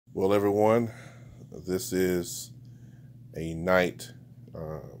Well, everyone, this is a night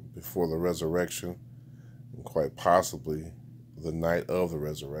before the resurrection, and quite possibly the night of the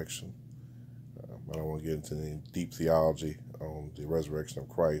resurrection. I don't want to get into any deep theology on the resurrection of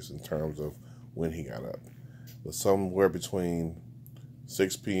Christ in terms of when he got up, but somewhere between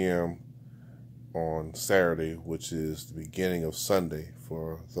 6 p.m. on Saturday, which is the beginning of Sunday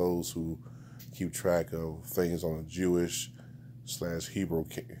for those who keep track of things on a Jewish slash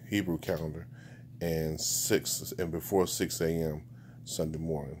Hebrew calendar, and before 6 a.m. Sunday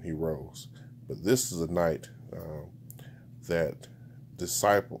morning he rose. But this is a night that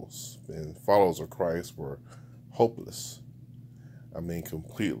disciples and followers of Christ were hopeless. I mean,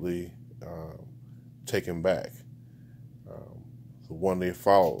 completely taken back. The one they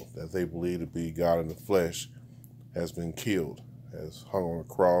followed, that they believed to be God in the flesh, has been killed, has hung on a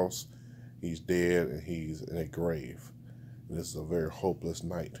cross. He's dead and he's in a grave. And this is a very hopeless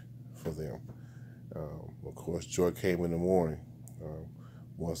night for them. Of course, joy came in the morning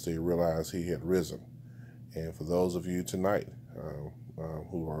once they realized he had risen. And for those of you tonight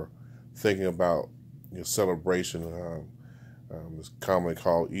who are thinking about your celebration, it's commonly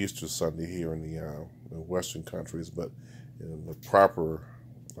called Easter Sunday here in the Western countries, but the proper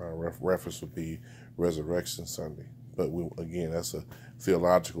reference would be Resurrection Sunday. But again, that's a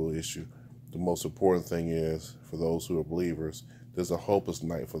theological issue. The most important thing is, for those who are believers, there's a hopeless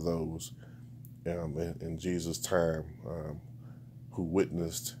night for those in Jesus' time who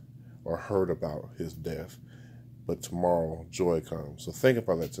witnessed or heard about his death. But tomorrow, joy comes. So think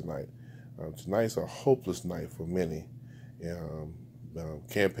about that tonight. Tonight's a hopeless night for many.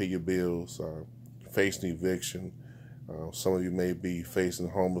 Can't pay your bills, facing eviction. Some of you may be facing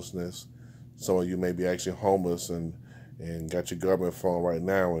homelessness. Some of you may be actually homeless and got your government phone right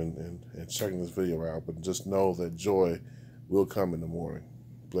now and checking this video out. But just know that joy will come in the morning.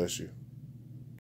 Bless you.